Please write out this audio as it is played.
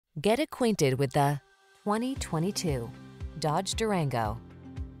Get acquainted with the 2022 Dodge Durango.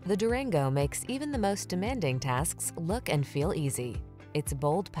 The Durango makes even the most demanding tasks look and feel easy. Its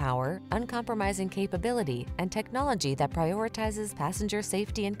bold power, uncompromising capability, and technology that prioritizes passenger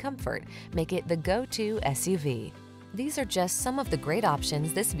safety and comfort make it the go-to SUV. These are just some of the great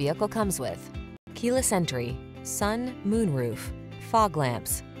options this vehicle comes with: keyless entry, sun, moonroof, fog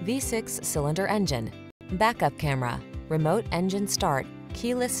lamps, V6 cylinder engine, backup camera, remote engine start,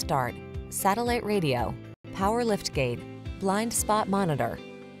 keyless start, satellite radio, power liftgate, blind spot monitor.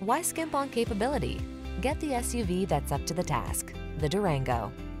 Why skimp on capability? Get the SUV that's up to the task, the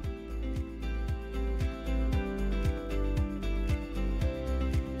Durango.